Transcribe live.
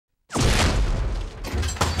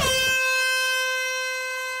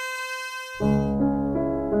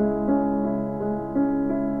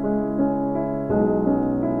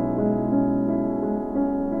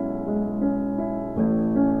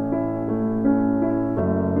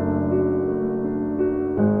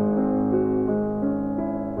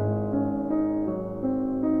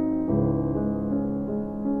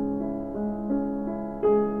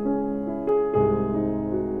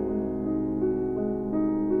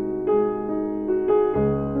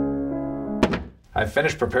I've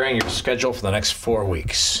finished preparing your schedule for the next 4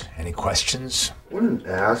 weeks. Any questions? What an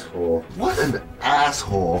asshole. What an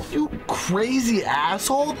asshole. You crazy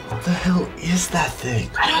asshole? What the hell is that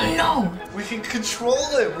thing? I don't know. We can control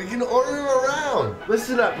it. We can order him around.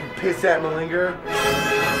 Listen up, you pissant malinger.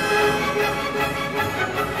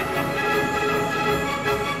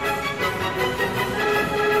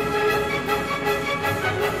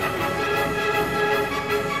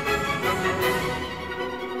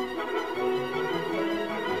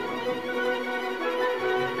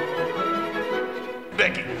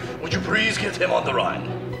 Becky, would you please get him on the ride?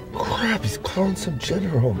 Crap, he's calling some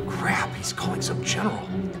general. Crap, he's calling some general.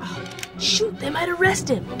 Shoot, they might arrest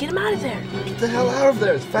him. Get him out of there. Get the hell out of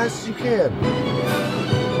there as fast as you can.